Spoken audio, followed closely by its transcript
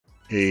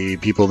Hey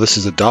people, this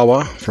is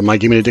Adawa from My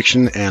Gaming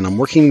Addiction, and I'm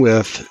working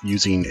with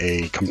using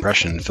a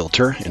compression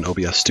filter in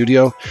OBS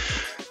Studio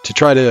to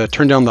try to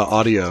turn down the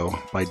audio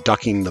by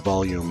ducking the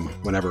volume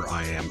whenever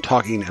I am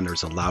talking and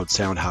there's a loud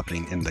sound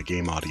happening in the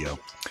game audio.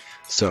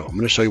 So I'm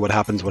going to show you what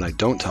happens when I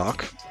don't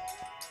talk.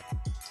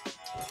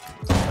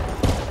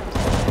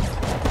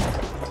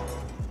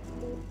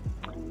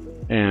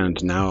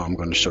 And now I'm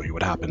going to show you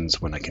what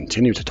happens when I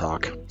continue to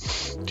talk.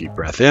 Deep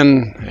breath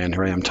in, and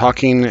here I am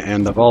talking,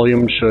 and the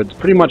volume should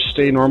pretty much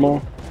stay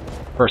normal.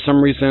 For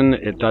some reason,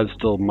 it does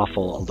still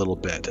muffle a little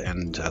bit,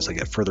 and as I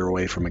get further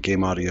away from a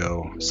game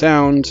audio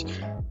sound,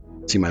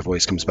 see my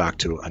voice comes back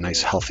to a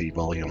nice healthy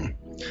volume.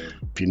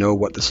 If you know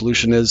what the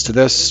solution is to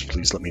this,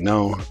 please let me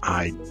know.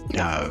 I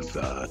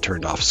have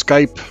turned off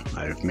Skype.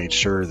 I've made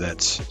sure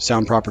that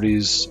sound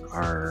properties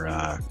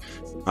are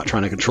not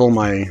trying to control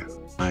my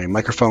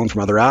microphone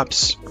from other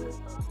apps.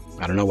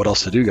 I don't know what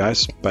else to do,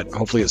 guys, but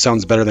hopefully it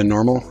sounds better than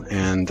normal,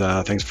 and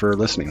thanks for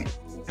listening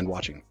and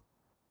watching.